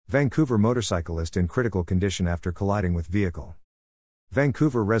Vancouver motorcyclist in critical condition after colliding with vehicle.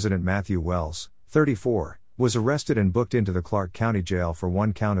 Vancouver resident Matthew Wells, 34, was arrested and booked into the Clark County Jail for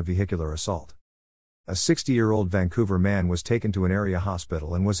one count of vehicular assault. A 60-year-old Vancouver man was taken to an area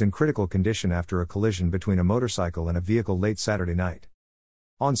hospital and was in critical condition after a collision between a motorcycle and a vehicle late Saturday night.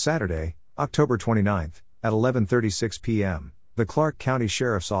 On Saturday, October 29, at 11:36 p.m., the Clark County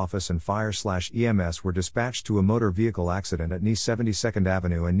Sheriff's Office and Fire/EMS were dispatched to a motor vehicle accident at NE 72nd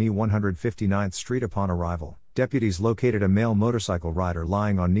Avenue and NE 159th Street. Upon arrival, deputies located a male motorcycle rider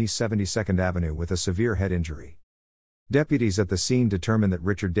lying on NE 72nd Avenue with a severe head injury. Deputies at the scene determined that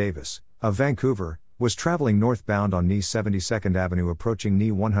Richard Davis, of Vancouver, was traveling northbound on NE 72nd Avenue approaching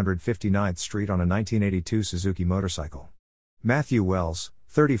NE 159th Street on a 1982 Suzuki motorcycle. Matthew Wells,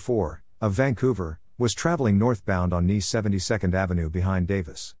 34, of Vancouver, was traveling northbound on NE 72nd Avenue behind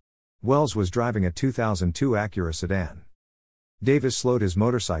Davis. Wells was driving a 2002 Acura sedan. Davis slowed his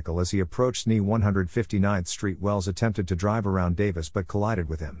motorcycle as he approached NE 159th Street. Wells attempted to drive around Davis but collided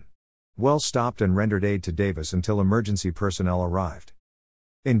with him. Wells stopped and rendered aid to Davis until emergency personnel arrived.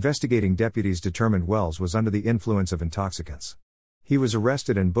 Investigating deputies determined Wells was under the influence of intoxicants. He was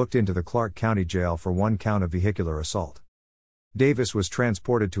arrested and booked into the Clark County Jail for one count of vehicular assault. Davis was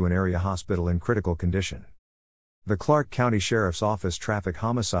transported to an area hospital in critical condition. The Clark County Sheriff's Office Traffic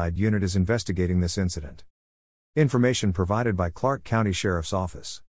Homicide Unit is investigating this incident. Information provided by Clark County Sheriff's Office.